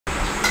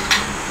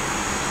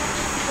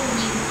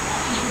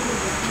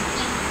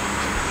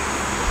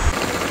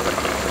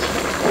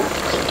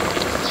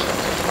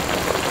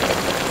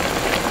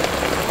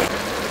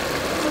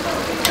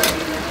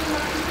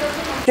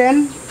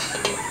10.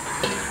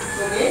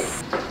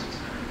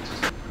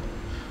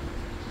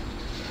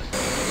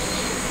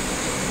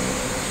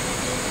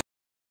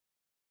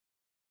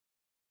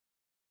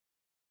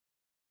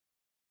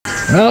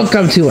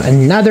 Welcome to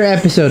another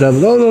episode of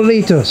Lolo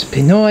Lito's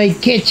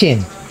Pinoy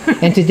Kitchen.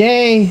 And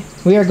today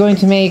we are going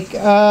to make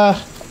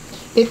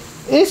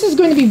this is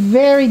going to be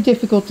very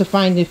difficult to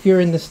find if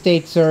you're in the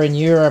States or in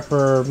Europe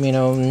or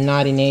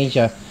not in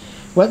Asia.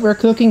 What we're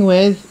cooking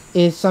with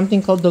is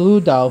something called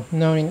Daludal,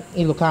 known in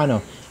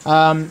Ilocano.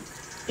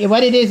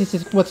 What it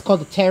is what's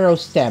called a Taro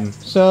stem.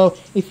 So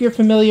if you're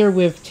familiar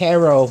with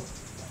taro,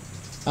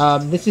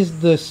 this is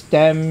the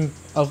stem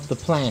of the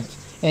plant,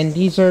 and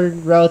these are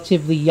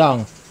relatively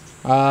young.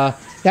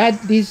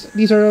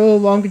 These are a little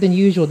longer than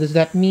usual. Does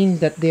that mean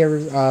that they're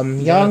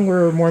young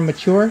or more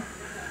mature?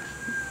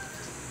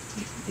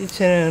 It's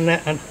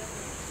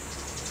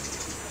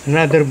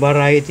another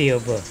variety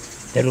of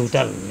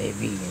Daludal,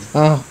 maybe.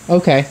 Oh,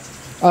 okay.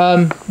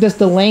 Does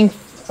the length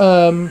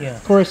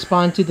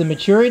correspond to the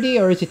maturity,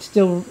 or is it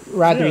still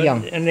rather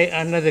young?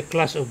 Another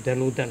class of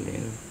Daludal.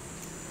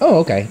 Oh,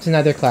 okay. It's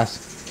another class.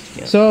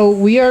 Yeah. So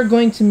we are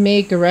going to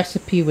make a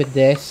recipe with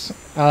this.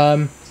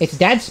 It's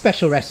Dad's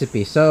special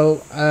recipe.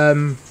 So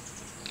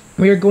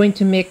we are going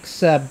to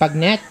mix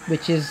Bagnet,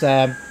 which is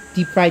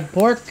deep fried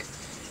pork,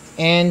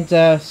 and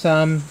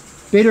some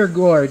bitter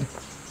gourd,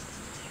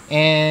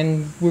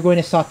 and we're going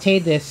to saute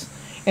this.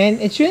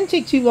 And it shouldn't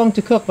take too long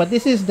to cook, but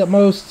this is the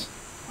most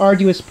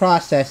arduous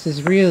process,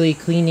 is really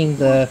cleaning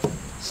the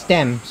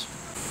stems.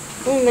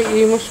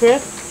 Nag-iimo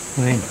sweat?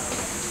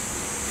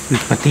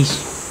 With patis.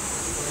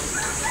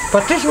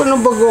 Patis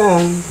walang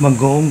bagoong.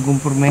 Bagoong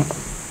kumpurme.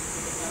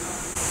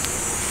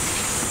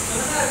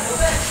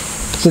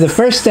 So the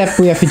first step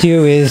we have to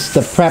do is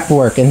the prep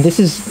work, and this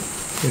is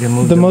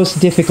the most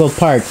difficult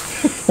part,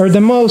 or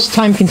the most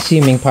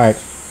time-consuming part,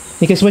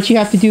 because what you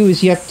have to do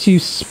is you have to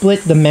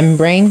split the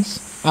membranes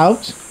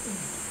out.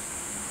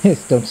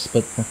 Don't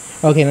split them.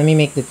 Okay, let me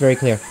make that very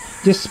clear.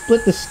 Just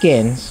split the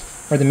skins,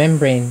 or the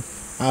membrane,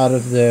 out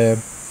of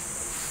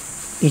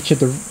each of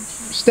the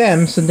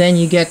stems, and then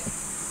you get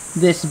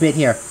this bit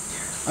here.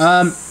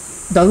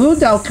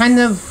 Daludal kind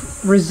of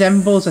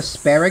resembles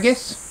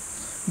asparagus,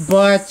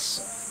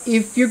 but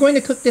if you're going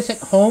to cook this at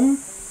home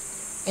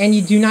and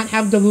you do not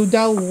have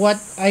Daludal, what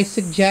I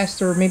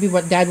suggest, or maybe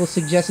what Dad will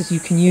suggest, is you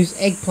can use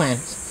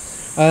eggplant,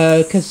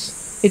 because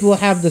it will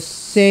have the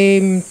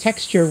same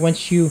texture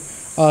once you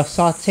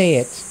saute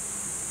it.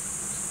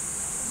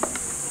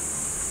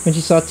 Once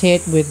you saute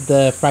it with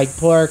the fried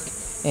pork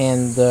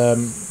and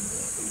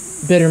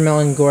bitter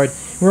melon gourd.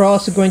 We're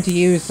also going to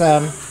use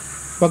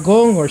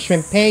bagong or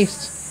shrimp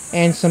paste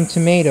and some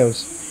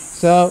tomatoes.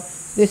 So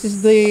this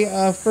is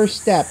the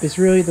first step, is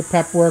really the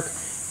prep work.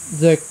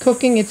 The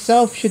cooking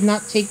itself should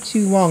not take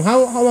too long.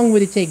 How long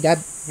would it take,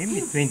 Dad?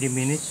 Maybe 20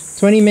 minutes.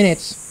 20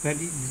 minutes. But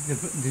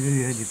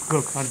the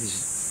difficult part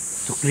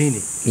is to clean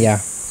it. Yeah.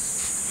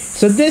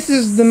 So this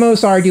is the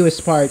most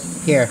arduous part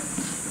here,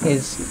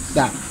 is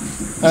that.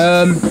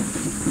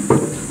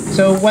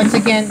 So once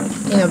again,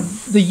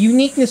 the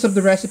uniqueness of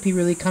the recipe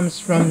really comes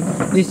from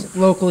this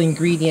local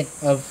ingredient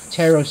of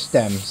taro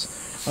stems.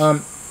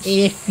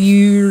 If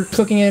you're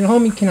cooking it at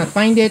home, you cannot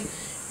find it,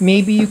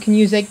 maybe you can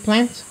use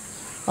eggplant.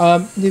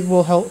 It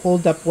will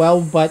hold up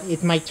well, but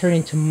it might turn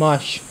into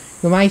mush.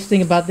 The nice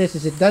thing about this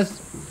is it does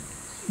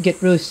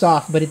get really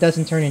soft, but it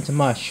doesn't turn into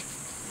mush.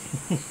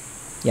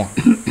 Yeah.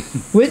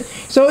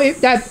 So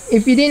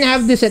if you didn't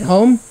have this at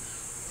home,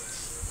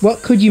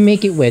 what could you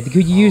make it with?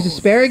 Could you use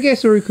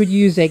asparagus, or could you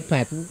use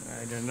eggplant?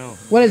 I don't know.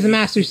 What does the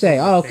master say?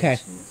 Oh, okay.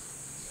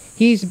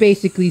 He's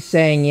basically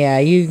saying, yeah,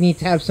 you need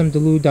to have some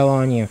Daludal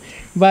on you.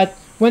 But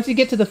once you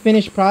get to the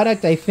finished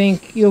product, I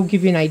think it'll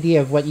give you an idea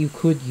of what you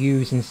could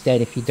use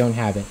instead if you don't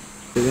have it.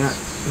 Yeah,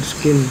 the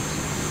skin.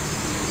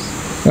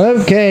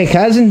 Okay,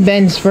 Cousin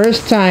Ben's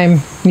first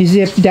time. He's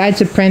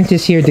Dad's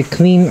apprentice here to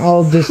clean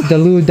all this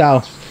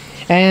Daludal.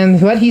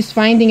 And what he's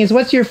finding is,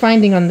 what's your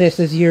finding on this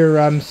as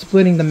you're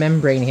splitting the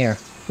membrane here?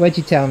 What'd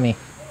you tell me?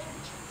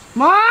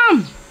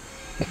 Mom!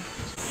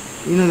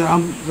 You know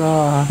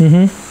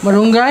the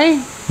marunggay?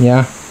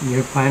 Yeah.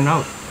 You'll find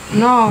out.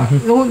 No,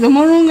 the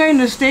marunggay in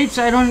the States,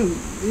 it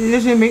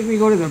doesn't make me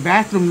go to the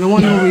bathroom. The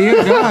one over here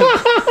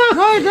does.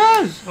 No, it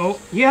does. Oh,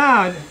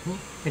 yeah.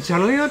 It's a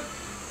lot.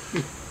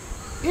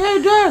 Yeah,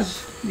 it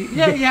does.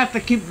 Yeah, you have to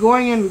keep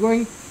going and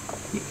going.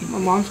 My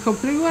mom's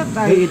complaining, what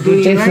are you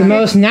doing? It's the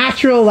most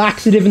natural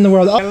laxative in the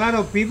world. A lot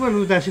of people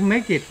who doesn't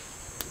make it.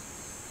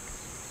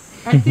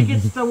 I think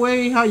it's the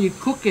way how you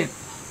cook it.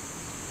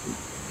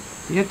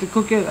 You have to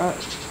cook it, I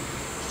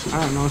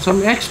don't know,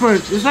 some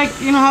expert. It's like,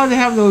 how they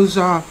have those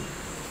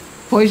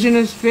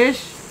poisonous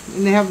fish,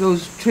 and they have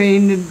those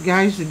trained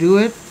guys to do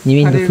it. You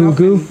mean the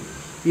fugu?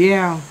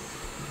 Yeah.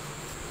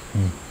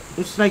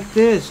 It's like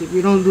this. If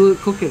you don't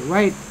cook it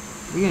right,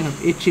 you're gonna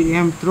have itchy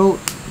damn throat.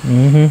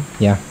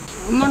 Yeah.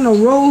 I'm on a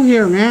roll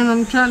here, man.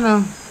 I'm trying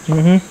to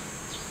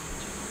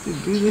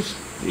do this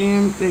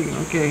damn thing.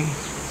 Okay.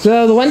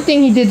 So the one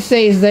thing he did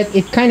say is that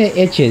it kind of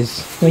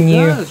itches when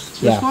This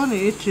one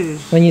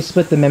itches. When you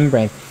split the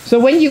membrane. So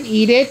when you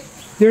eat it,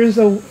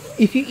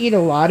 if you eat a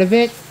lot of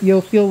it,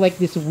 you'll feel like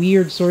this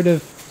weird sort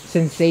of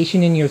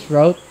sensation in your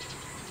throat.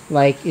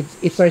 Like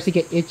it starts to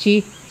get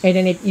itchy, and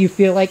then you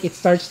feel like it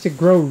starts to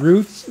grow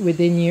roots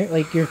within your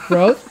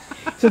throat.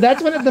 So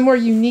that's one of the more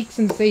unique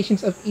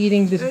sensations of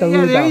eating this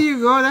Daludal. Yeah, there you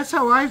go. That's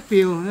how I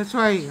feel. That's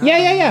why.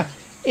 Yeah.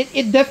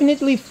 It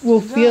definitely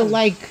will feel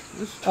like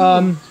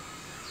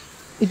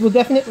it will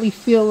definitely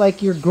feel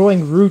like you're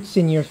growing roots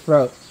in your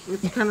throat.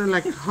 It's kind of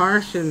like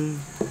harsh and.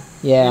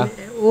 Yeah.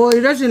 Well,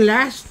 it doesn't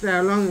last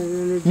that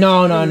long.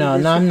 No,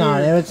 I'm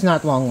not. It's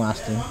not long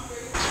lasting.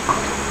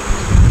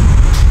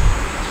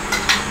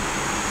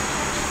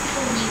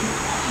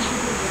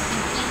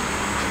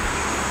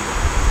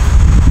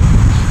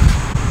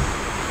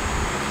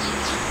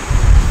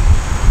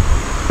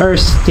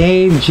 First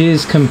stage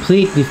is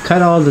complete. We've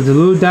cut all the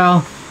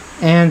Daludal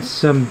and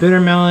some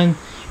bitter melon,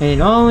 and it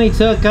only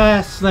took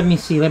us, let me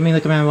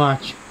look at my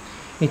watch.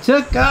 It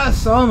took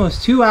us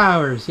almost 2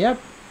 hours.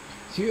 Yep,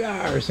 2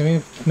 hours. I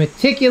mean,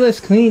 meticulous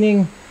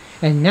cleaning,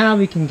 and now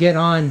we can get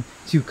on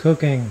to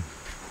cooking.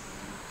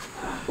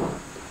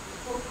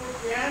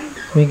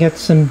 We got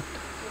some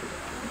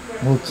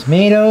old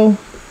tomato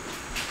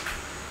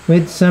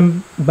with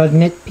some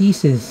Bagnet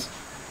pieces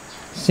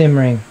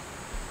simmering.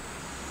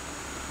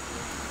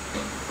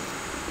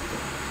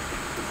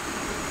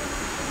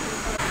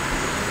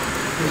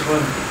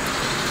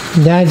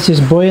 Dad's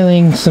just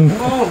boiling some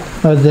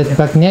of the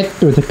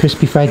Bagnet, or the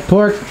crispy fried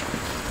pork,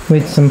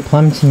 with some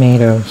plum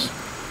tomatoes.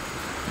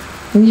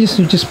 And you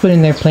just put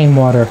in there plain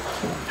water.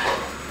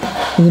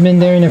 It's been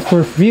there in it for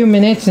a few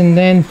minutes, and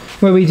then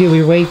what we do,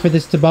 we wait for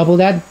this to bubble,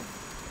 Dad?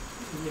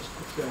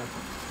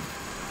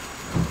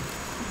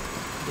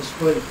 Just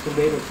put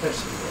tomato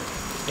first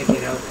and take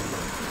it out.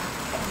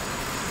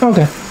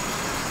 Okay.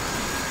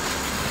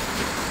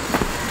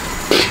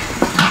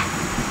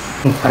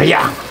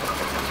 Yeah.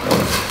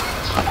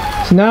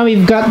 So now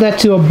we've got that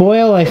to a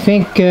boil. I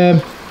think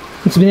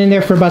it's been in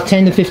there for about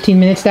 10 to 15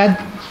 minutes, Dad?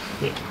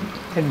 Yeah,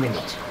 10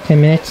 minutes. 10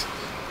 minutes.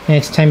 And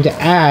it's time to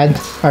add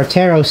our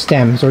Taro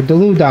stems, or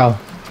Daludal.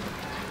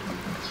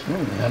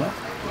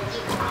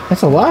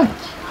 That's a lot.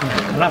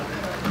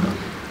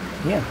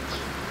 Yeah.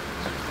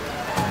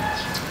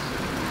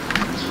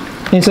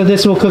 And so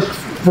this will cook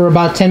for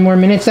about 10 more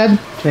minutes, Dad?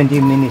 20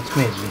 minutes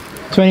maybe.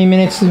 20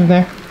 minutes in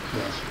there?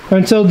 Yeah.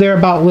 Until they're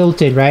about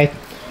wilted, right?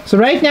 So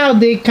right now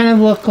they kind of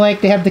look like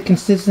they have the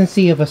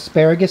consistency of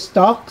asparagus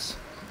stalks.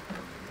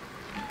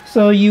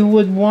 So you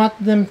would want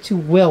them to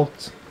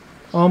wilt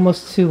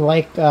almost to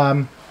like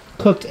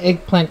cooked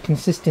eggplant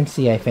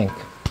consistency, I think.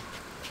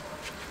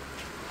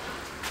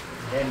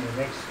 Then the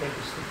next step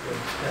is to put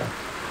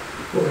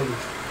boiled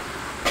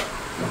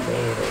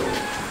tomato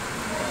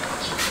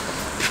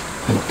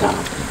on top.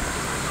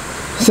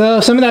 So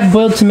some of that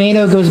boiled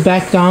tomato goes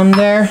back on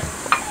there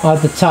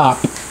at the top.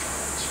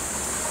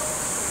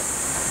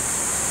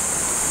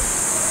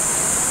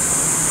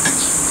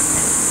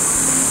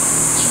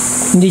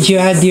 Did you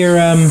add your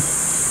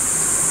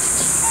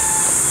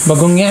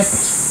bagong yet?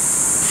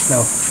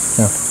 No.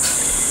 No.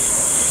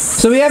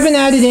 So we haven't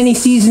added any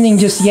seasoning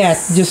just yet.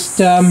 Just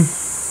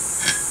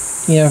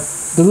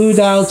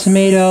Daludal,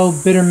 tomato,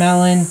 bitter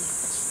melon,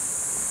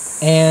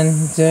 and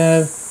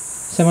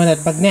some of that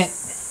Bagnet.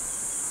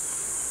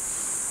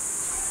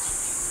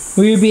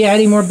 Will you be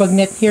adding more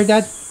Bagnet here,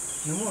 Dad?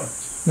 No more.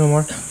 No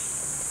more?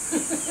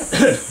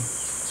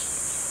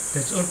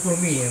 That's all for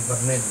me,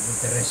 Bagnet,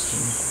 with the rest.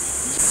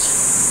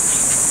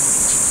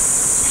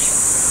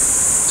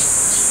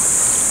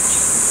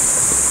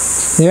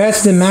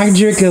 That's the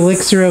magic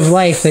elixir of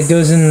life that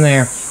goes in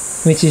there,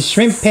 which is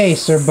shrimp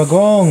paste or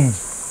bagong.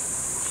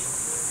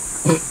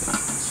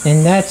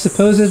 And that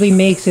supposedly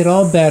makes it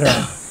all better.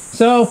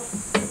 So,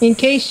 in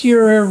case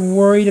you're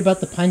worried about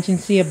the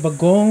pungency of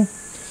bagong,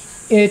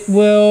 it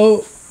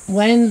will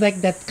blend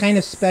like that kind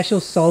of special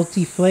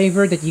salty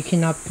flavor that you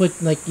cannot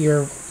put like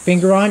your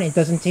finger on. It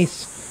doesn't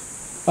taste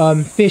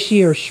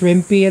fishy or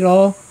shrimpy at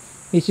all.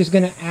 It's just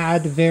going to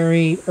add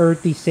very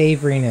earthy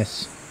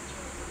savoriness.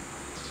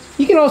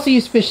 You can also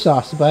use fish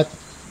sauce, but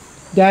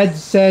Dad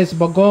says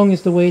bagong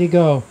is the way to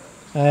go.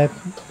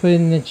 Put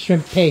in the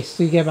shrimp paste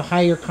so you have a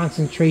higher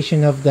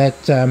concentration of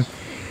that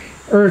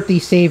earthy,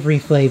 savory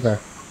flavor.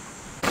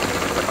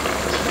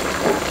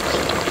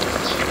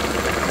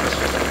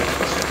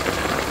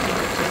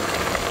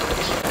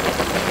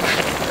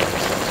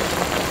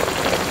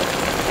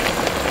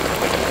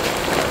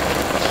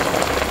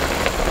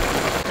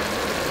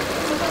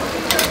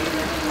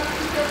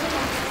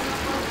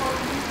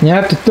 Now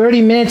after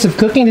 30 minutes of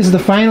cooking, this is the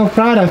final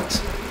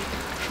product.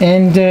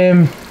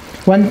 And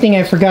one thing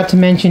I forgot to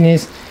mention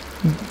is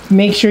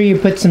make sure you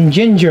put some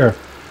ginger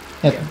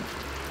at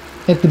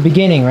the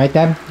beginning, right,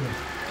 Dad? Yeah.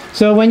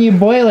 So when you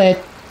boil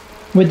it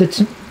with the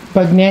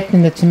Bagnet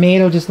and the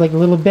tomato, just like a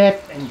little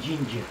bit, and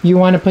ginger, you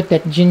want to put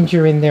that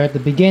ginger in there at the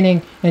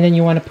beginning, and then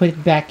you want to put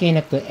it back in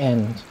at the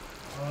end.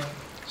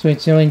 So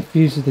it's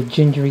infused with the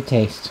gingery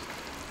taste.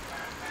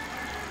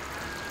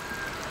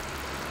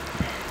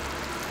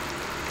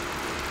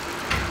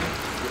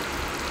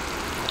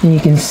 And you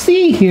can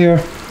see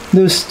here,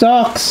 those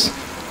stalks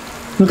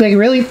look like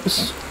really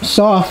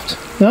soft.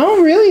 They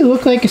don't really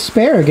look like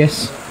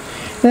asparagus.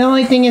 The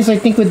only thing is, I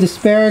think with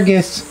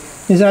asparagus,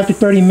 is after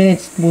 30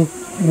 minutes will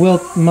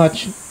wilt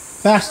much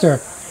faster.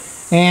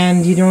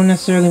 And you don't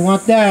necessarily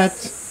want that.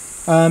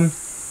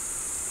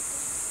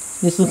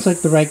 This looks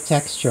like the right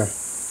texture.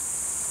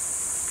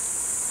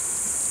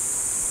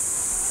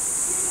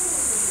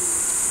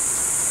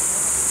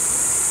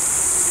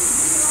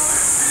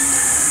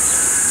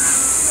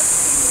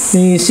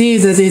 And you see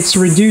that it's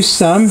reduced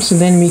some, so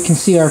then we can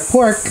see our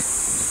pork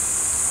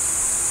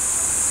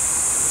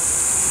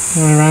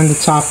around the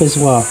top as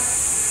well.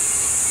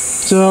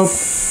 So,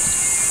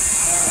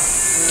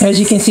 as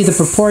you can see, the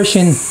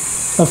proportion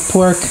of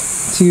pork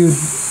to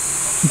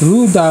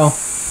Daludal,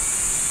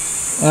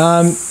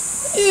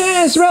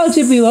 yeah, it's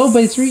relatively low,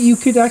 but you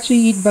could actually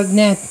eat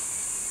Bagnet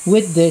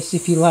with this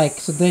if you like.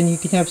 So then you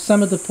can have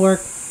some of the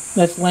pork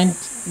that's lent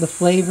the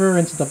flavor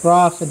into the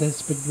broth, and then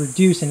it's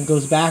reduced and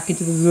goes back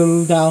into the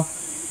Daludal,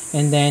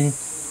 and then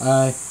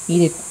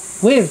eat it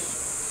with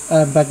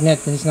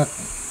Bagnet that has not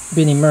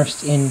been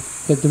immersed in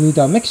the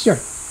Daludal mixture.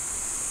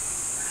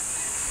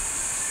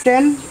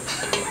 Then,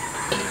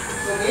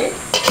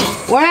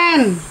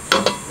 when?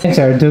 It's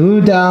our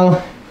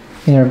Daludal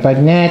and our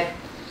Bagnet.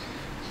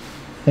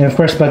 And of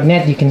course,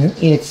 Bagnet, you can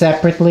eat it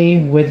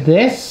separately with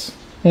this.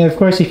 And of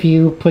course, if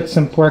you put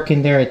some pork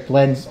in there, it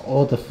blends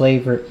all the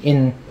flavor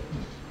in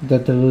the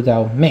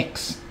Daludal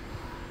mix.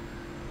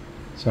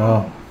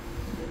 So,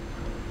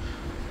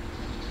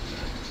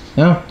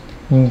 now,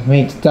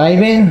 wait to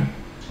dive in.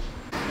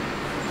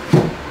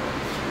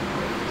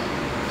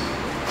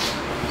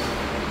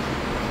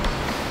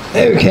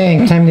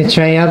 Okay, time to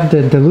try out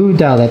the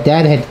Daludal that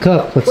Dad had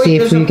cooked. Let's see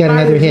if we get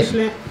another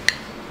hit.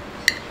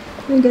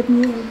 I'm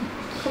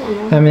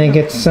gonna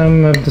get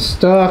some of the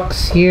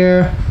stalks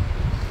here.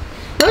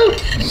 Oh,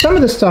 some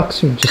of the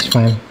stalks are just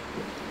fine.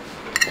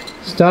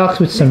 Stalks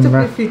with some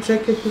rice.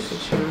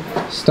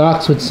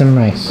 Stalks with some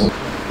rice.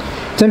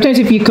 Sometimes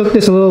if you cook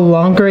this a little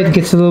longer, it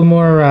gets a little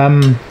more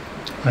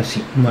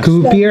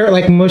goopier,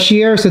 like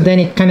mushier. So then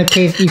it kind of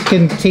tastes. You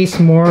can taste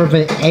more of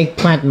an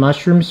eggplant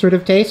mushroom sort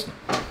of taste.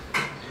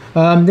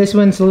 This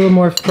one's a little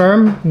more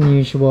firm than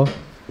usual,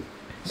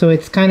 so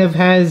it's kind of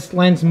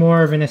lends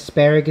more of an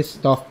asparagus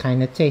stalk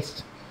kind of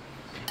taste.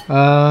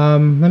 Let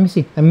me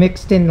see. I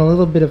mixed in a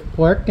little bit of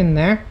pork in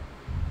there,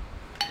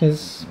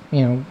 because,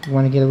 you know, you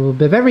want to get a little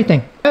bit of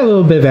everything. A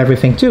little bit of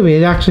everything too.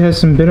 It actually has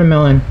some bitter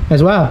melon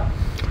as well.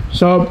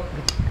 So,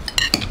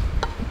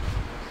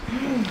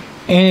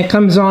 and it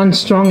comes on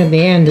strong at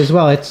the end as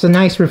well. It's a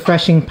nice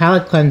refreshing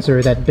palate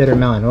cleanser, that bitter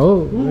melon.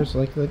 Oh, there's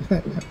like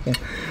that. Okay.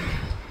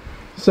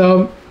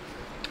 So,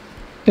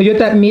 you get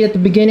that meat at the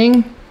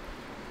beginning,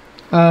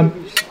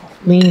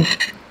 lean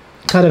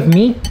cut of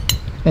meat,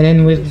 and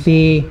then with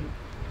the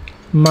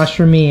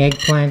mushroomy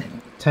eggplant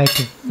type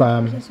of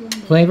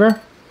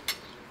flavor.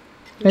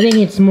 I think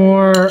it's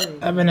more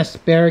of an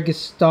asparagus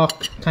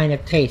stalk kind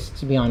of taste,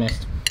 to be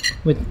honest,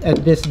 with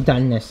this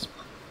doneness.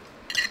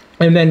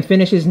 And then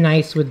finishes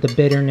nice with the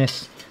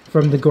bitterness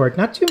from the gourd.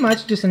 Not too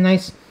much, just a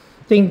nice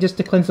thing just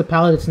to cleanse the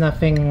palate. It's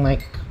nothing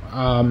like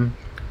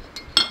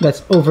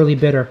that's overly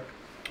bitter.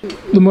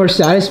 The more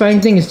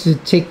satisfying thing is to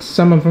take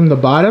some from the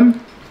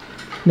bottom,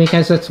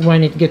 because that's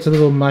when it gets a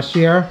little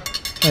mushier,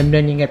 and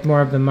then you get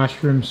more of the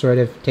mushroom sort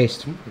of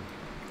taste.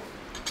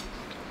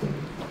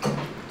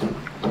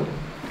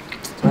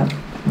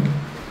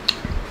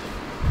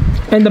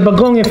 And the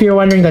bagong, if you're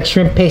wondering, that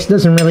shrimp paste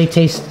doesn't really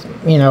taste,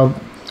 you know,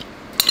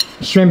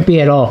 shrimpy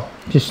at all.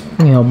 Just,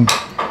 you know,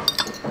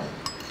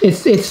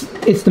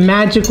 it's the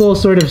magical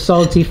sort of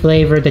salty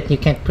flavor that you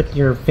can't put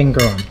your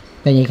finger on,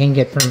 that you can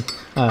get from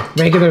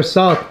regular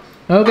salt.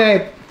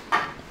 Okay.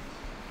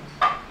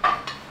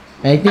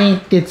 I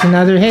think it's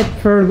another hit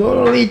for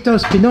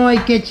Lito's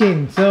Pinoy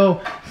Kitchen.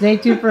 So stay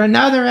tuned for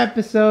another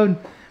episode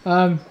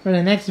for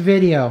the next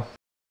video.